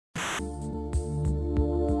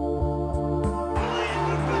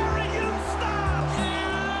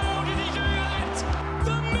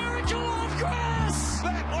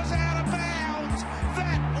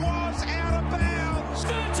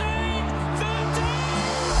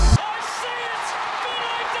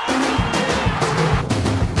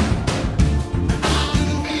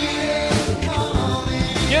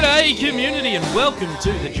G'day community and welcome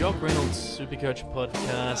to the Jock Reynolds Supercoach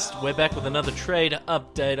podcast. We're back with another trade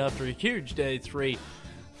update after a huge day 3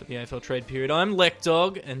 for the AFL trade period. I'm Lek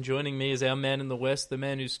Dog and joining me is our man in the West, the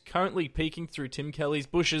man who's currently peeking through Tim Kelly's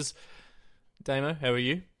bushes. Damo, how are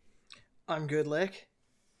you? I'm good, Lek.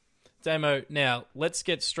 Damo, now let's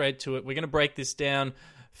get straight to it. We're going to break this down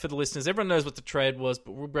for the listeners. Everyone knows what the trade was,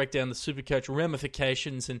 but we'll break down the Supercoach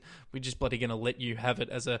ramifications, and we're just bloody going to let you have it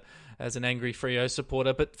as an angry Freo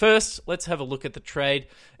supporter. But first, let's have a look at the trade.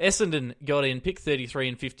 Essendon got in pick 33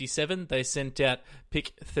 and 57. They sent out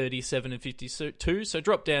pick 37 and 52, so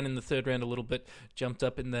dropped down in the third round a little bit, jumped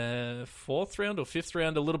up in the fourth round or fifth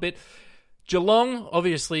round a little bit. Geelong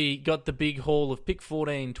obviously got the big haul of pick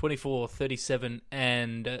 14, 24, 37,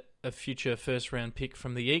 and a future first-round pick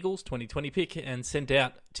from the Eagles, 2020 pick, and sent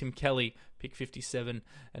out Tim Kelly, pick 57,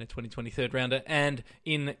 and a 2020 third-rounder. And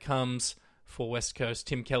in comes, for West Coast,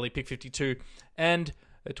 Tim Kelly, pick 52, and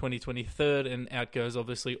a 2020 third, and out goes,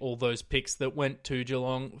 obviously, all those picks that went to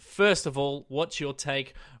Geelong. First of all, what's your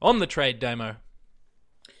take on the trade, Damo?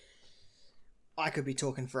 I could be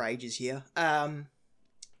talking for ages here.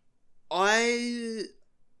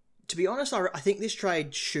 To be honest, I think this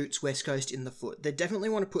trade shoots West Coast in the foot. They definitely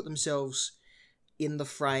want to put themselves in the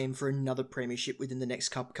frame for another premiership within the next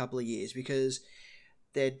couple of years because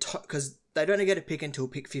they don't get a pick until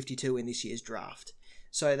pick 52 in this year's draft.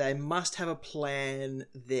 So they must have a plan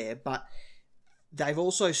there, but they've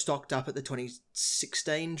also stocked up at the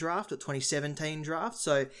 2016 draft, at 2017 draft,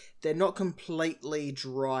 so they're not completely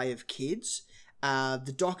dry of kids.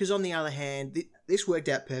 The Dockers, on the other hand, this worked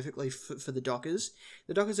out perfectly for the Dockers.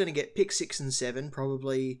 The Dockers are going to get pick 6 and 7,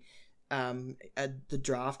 probably at the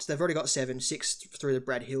draft. They've already got 6 through the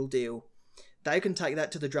Brad Hill deal. They can take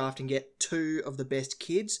that to the draft and get 2 of the best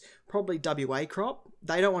kids, probably WA crop.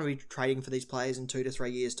 They don't want to be trading for these players in 2 to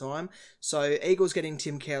 3 years' time. So Eagles getting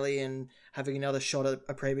Tim Kelly and having another shot at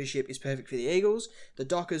a premiership is perfect for the Eagles. The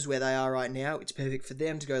Dockers, where they are right now, it's perfect for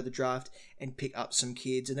them to go to the draft and pick up some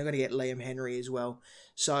kids. And they're going to get Liam Henry as well.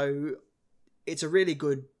 So it's a really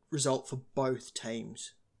good result for both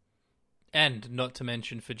teams. And not to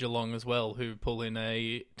mention for Geelong as well, who pull in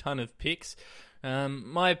a ton of picks.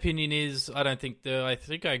 My opinion is, I think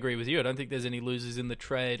I agree with you. I don't think there's any losers in the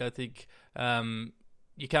trade. I think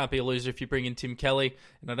you can't be a loser if you bring in Tim Kelly,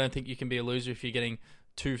 and I don't think you can be a loser if you're getting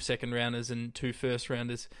 2 second-rounders and 2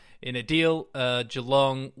 first-rounders in a deal.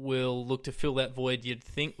 Geelong will look to fill that void, you'd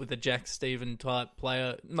think, with a Jack Steven-type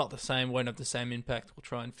player. Not the same, won't have the same impact. We'll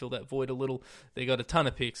try and fill that void a little. They got a ton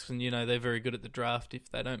of picks, and, they're very good at the draft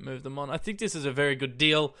if they don't move them on. I think this is a very good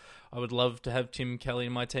deal. I would love to have Tim Kelly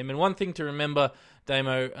in my team. And one thing to remember,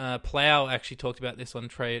 Damo, Plough actually talked about this on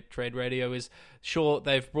Trade Radio, is sure,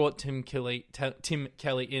 they've brought Tim Kelly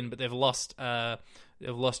in, but they've lost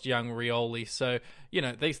young Rioli. So,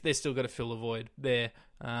 they've still got to fill a void there.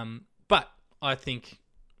 But I think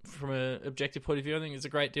from an objective point of view, I think it's a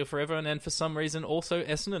great deal for everyone. And for some reason, also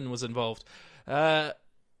Essendon was involved.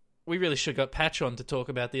 We really should have got Patch on to talk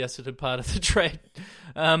about the Essendon part of the trade.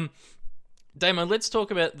 Damon, let's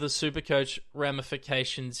talk about the Supercoach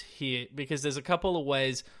ramifications here, because there's a couple of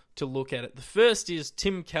ways to look at it. The first is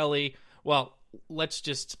Tim Kelly. Well, let's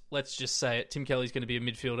just say it. Tim Kelly's going to be a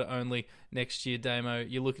midfielder only next year, Damo.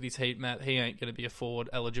 You look at his heat map, he ain't going to be a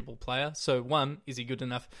forward-eligible player. So, 1, is he good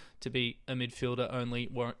enough to be a midfielder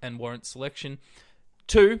only and warrant selection?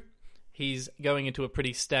 2, he's going into a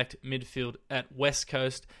pretty stacked midfield at West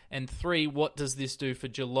Coast. And 3, what does this do for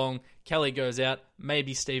Geelong? Kelly goes out,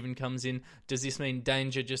 maybe Steven comes in. Does this mean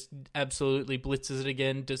Danger just absolutely blitzes it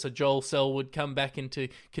again? Does a Joel Selwood come back into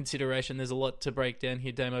consideration? There's a lot to break down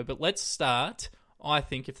here, Damo. But let's start, I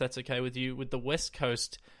think, if that's okay with you, with the West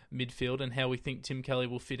Coast midfield and how we think Tim Kelly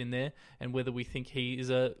will fit in there and whether we think he is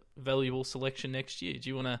a valuable selection next year. Do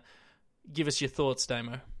you want to give us your thoughts,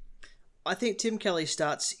 Damo? I think Tim Kelly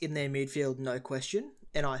starts in their midfield, no question.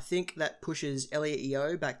 And I think that pushes Elliot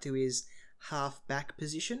Yeo back to his half-back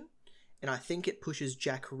position. And I think it pushes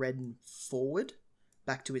Jack Redden forward,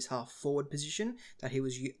 back to his half-forward position that he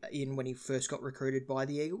was in when he first got recruited by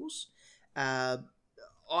the Eagles. I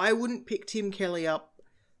wouldn't pick Tim Kelly up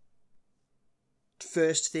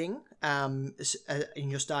first thing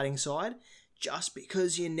in your starting side, just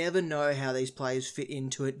because you never know how these players fit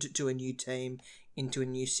into a new team, into a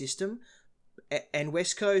new system. And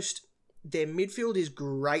West Coast, their midfield is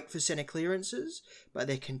great for centre clearances, but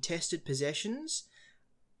their contested possessions,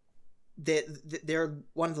 they're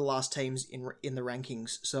one of the last teams in the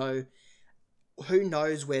rankings. So who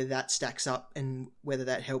knows where that stacks up and whether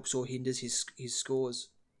that helps or hinders his scores.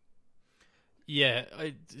 Yeah,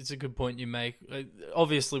 it's a good point you make.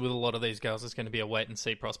 Obviously, with a lot of these guys, it's going to be a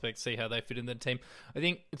wait-and-see prospect, see how they fit in the team. I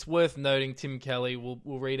think it's worth noting Tim Kelly, we'll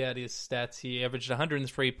read out his stats here, he averaged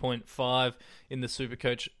 103.5 in the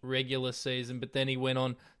Supercoach regular season, but then he went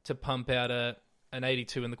on to pump out an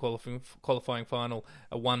 82 in the qualifying final,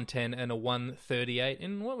 a 110 and a 138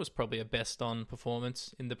 in what was probably a best-on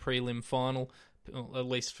performance in the prelim final, at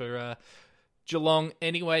least for Geelong.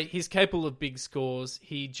 Anyway, he's capable of big scores.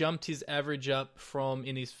 He jumped his average up from,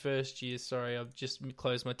 in his first year, sorry, I've just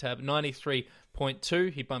closed my tab,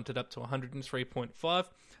 93.2. He bumped it up to 103.5.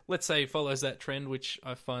 Let's say he follows that trend, which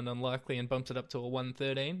I find unlikely, and bumped it up to a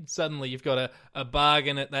 113. Suddenly you've got a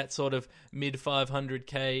bargain at that sort of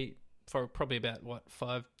mid-500K for probably about,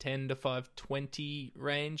 510 to 520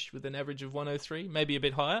 range with an average of 103, maybe a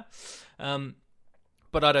bit higher.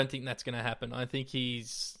 But I don't think that's going to happen. I think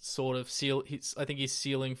he's sort of I think his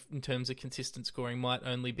ceiling in terms of consistent scoring might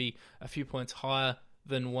only be a few points higher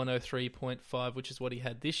than 103.5, which is what he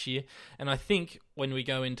had this year. And I think when we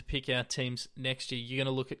go in to pick our teams next year, you're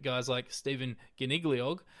going to look at guys like Stephen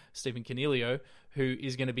Coniglio, who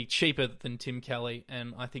is going to be cheaper than Tim Kelly.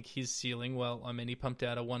 And I think his ceiling, he pumped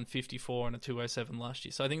out a 154 and a 207 last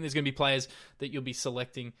year. So I think there's going to be players that you'll be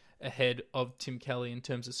selecting ahead of Tim Kelly in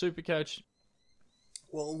terms of Supercoach.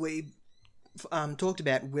 Well, we talked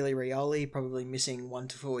about Willie Rioli probably missing 1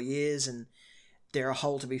 to 4 years, and there a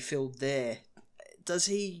hole to be filled there. Does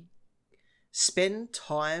he spend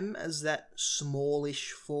time as that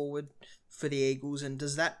smallish forward for the Eagles, and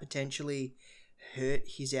does that potentially hurt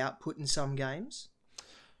his output in some games?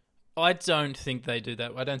 I don't think they do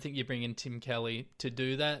that. I don't think you bring in Tim Kelly to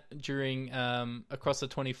do that. During across the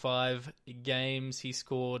 25 games, he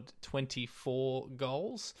scored 24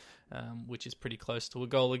 goals, which is pretty close to a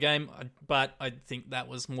goal a game. But I think that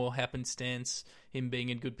was more happenstance, him being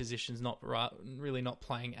in good positions, really not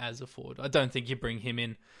playing as a forward. I don't think you bring him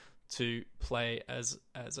in to play as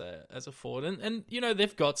a forward. And you know,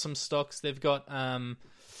 they've got some stocks. They've got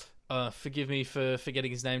forgive me for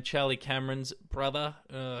forgetting his name, Charlie Cameron's brother,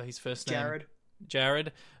 his first name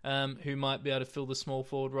Jared, who might be able to fill the small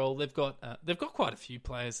forward role. They've got quite a few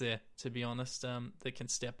players there, to be honest, that can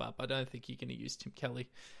step up. I don't think you're going to use Tim Kelly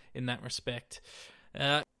in that respect.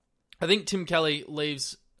 I think Tim Kelly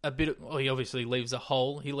leaves he obviously leaves a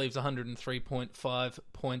hole. He leaves 103.5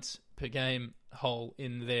 points per game hole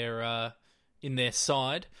in their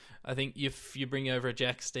side. I think if you bring over a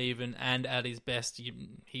Jack Steven and at his best,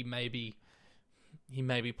 he maybe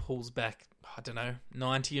pulls back,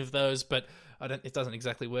 90 of those, but it doesn't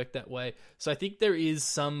exactly work that way. So I think there is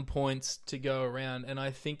some points to go around, and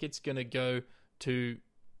I think it's going to go to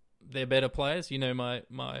their better players. You know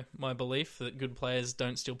my belief that good players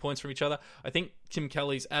don't steal points from each other. I think Tim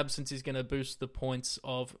Kelly's absence is going to boost the points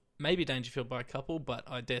of maybe Dangerfield by a couple, but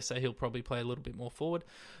I dare say he'll probably play a little bit more forward.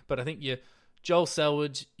 But I think Joel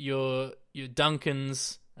Selwood, your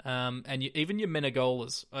Duncans, and even your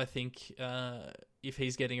Menegolas, I think if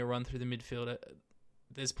he's getting a run through the midfield,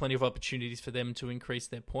 there's plenty of opportunities for them to increase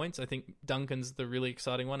their points. I think Duncan's the really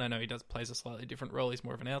exciting one. I know he plays a slightly different role. He's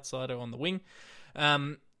more of an outsider on the wing.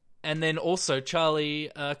 And then also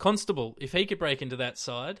Charlie Constable. If he could break into that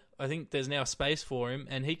side, I think there's now space for him,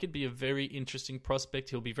 and he could be a very interesting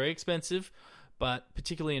prospect. He'll be very expensive, but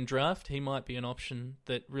particularly in draft, he might be an option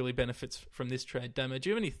that really benefits from this trade. Damo, do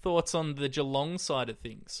you have any thoughts on the Geelong side of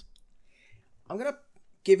things? I'm going to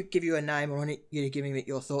give you a name. I want you to give me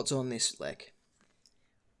your thoughts on this, Lek.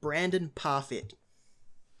 Brandon Parfitt.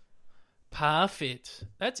 Parfitt.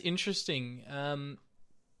 That's interesting.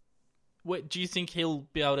 Do you think he'll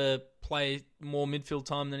be able to play more midfield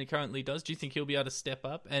time than he currently does? Do you think he'll be able to step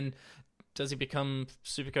up? And does he become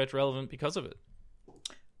Supercoach relevant because of it?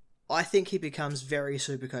 I think he becomes very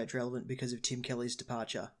Supercoach relevant because of Tim Kelly's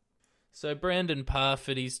departure. So Brandon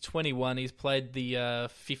Parfitt, he's 21. He's played the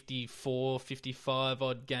 54, 55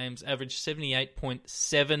 odd games, averaged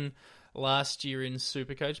 78.7 last year in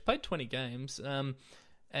Supercoach. Played 20 games.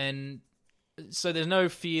 And so there's no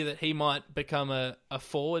fear that he might become a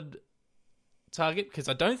forward target, because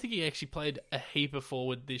I don't think he actually played a heap of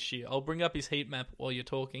forward this year. I'll bring up his heat map while you're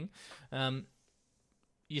talking.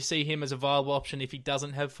 You see him as a viable option if he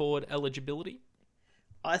doesn't have forward eligibility?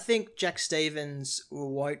 I think Jack Stevens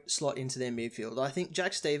won't slot into their midfield. I think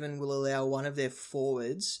Jack Steven will allow one of their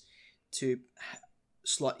forwards to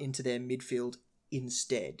slot into their midfield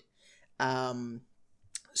instead.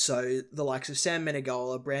 So the likes of Sam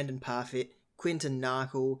Menegola, Brandon Parfitt, Quinton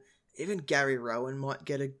Narkle, even Gary Rowan might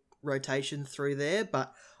get a rotation through there,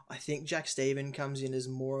 but I think Jack Steven comes in as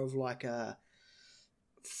more of like a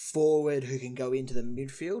forward who can go into the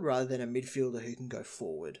midfield rather than a midfielder who can go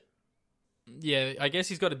forward. Yeah, I guess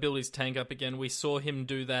he's got to build his tank up again. We saw him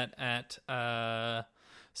do that at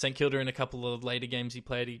St Kilda in a couple of later games he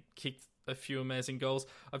played. He kicked a few amazing goals.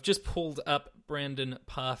 I've just pulled up Brandon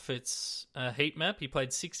Parfitt's heat map. He played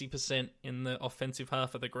 60% in the offensive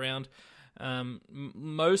half of the ground.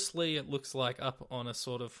 Mostly it looks like up on a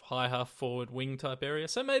sort of high half forward wing type area.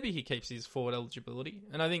 So maybe he keeps his forward eligibility.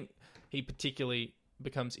 And I think he particularly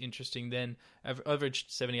becomes interesting then.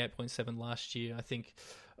 Averaged 78.7 last year. I think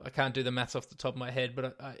I can't do the maths off the top of my head,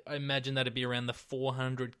 but I imagine that'd be around the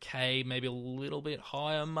 400k, maybe a little bit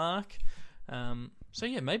higher mark. So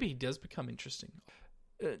yeah, maybe he does become interesting.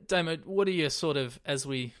 Damo, what are your sort of, as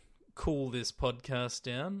we cool this podcast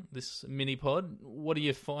down, this mini pod, what are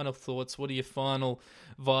your final thoughts? What are your final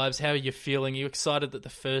vibes? How are you feeling? Are you excited that the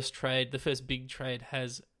first big trade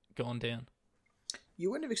has gone down? You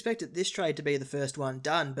wouldn't have expected this trade to be the first one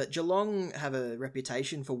done, but Geelong have a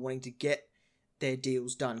reputation for wanting to get their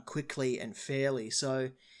deals done quickly and fairly. So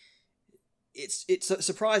it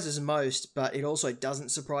surprises most, but it also doesn't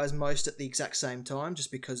surprise most at the exact same time,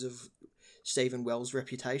 just because of Stephen Wells'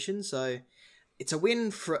 reputation. So it's a win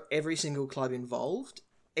for every single club involved,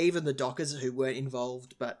 even the Dockers who weren't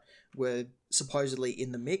involved but were supposedly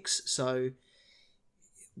in the mix. So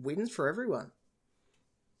wins for everyone.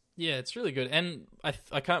 Yeah, it's really good. And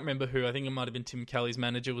I can't remember who, I think it might have been Tim Kelly's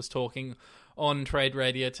manager, was talking on Trade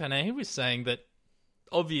Radio today. He was saying that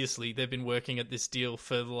obviously they've been working at this deal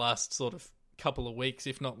for the last sort of couple of weeks,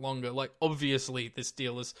 if not longer. Like, obviously this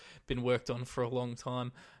deal has been worked on for a long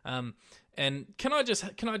time. And can I just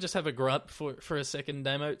have a grunt for a second,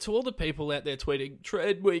 Damo? To all the people out there tweeting,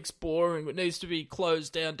 trade week's boring, it needs to be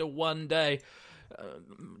closed down to one day.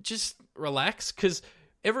 Just relax, because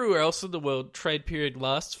everywhere else in the world, trade period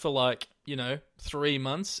lasts for 3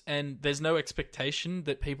 months, and there's no expectation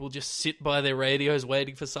that people just sit by their radios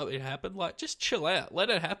waiting for something to happen. Like, just chill out. Let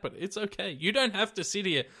it happen. It's okay. You don't have to sit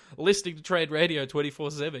here listening to trade radio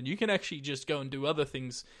 24/7. You can actually just go and do other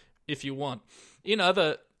things if you want. In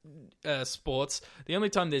other sports, the only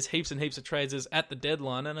time there's heaps and heaps of trades is at the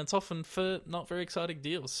deadline, and it's often for not very exciting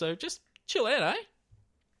deals. So just chill out,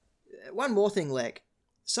 eh? One more thing, Lek.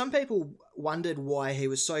 Some people wondered why he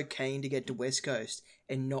was so keen to get to West Coast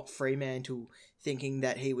and not Fremantle, thinking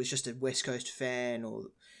that he was just a West Coast fan or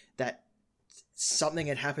that something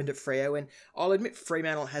had happened at Freo. And I'll admit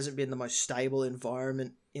Fremantle hasn't been the most stable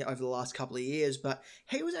environment over the last couple of years, but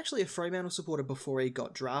he was actually a Fremantle supporter before he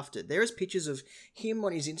got drafted. There is pictures of him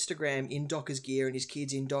on his Instagram in Dockers gear and his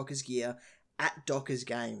kids in Dockers gear at Dockers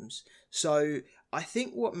games. So I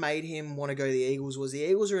think what made him want to go to the Eagles was the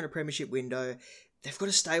Eagles are in a premiership window. They've got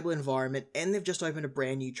a stable environment, and they've just opened a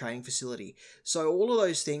brand new training facility. So all of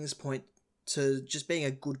those things point to just being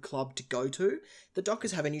a good club to go to. The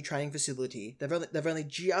Dockers have a new training facility. They've only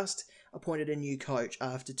just appointed a new coach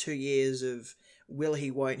after 2 years of will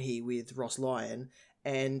he, won't he with Ross Lyon,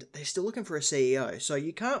 and they're still looking for a CEO. So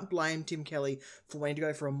you can't blame Tim Kelly for wanting to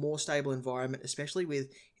go for a more stable environment, especially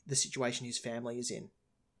with the situation his family is in.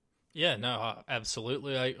 Yeah, no,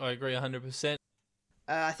 absolutely. I agree 100%.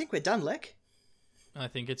 I think we're done, Lek. I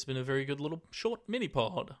think it's been a very good little short mini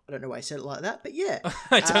pod. I don't know why I said it like that, but yeah.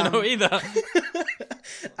 I don't know either.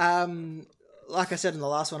 Like I said in the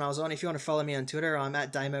last one I was on, if you want to follow me on Twitter, I'm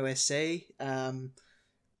at DamoSC. And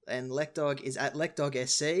LekDog is at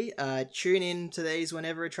LekDogSC. Tune in to these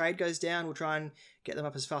whenever a trade goes down. We'll try and get them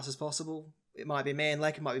up as fast as possible. It might be me and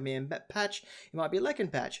Lek, it might be me and Patch, it might be Lek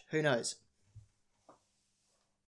and Patch. Who knows?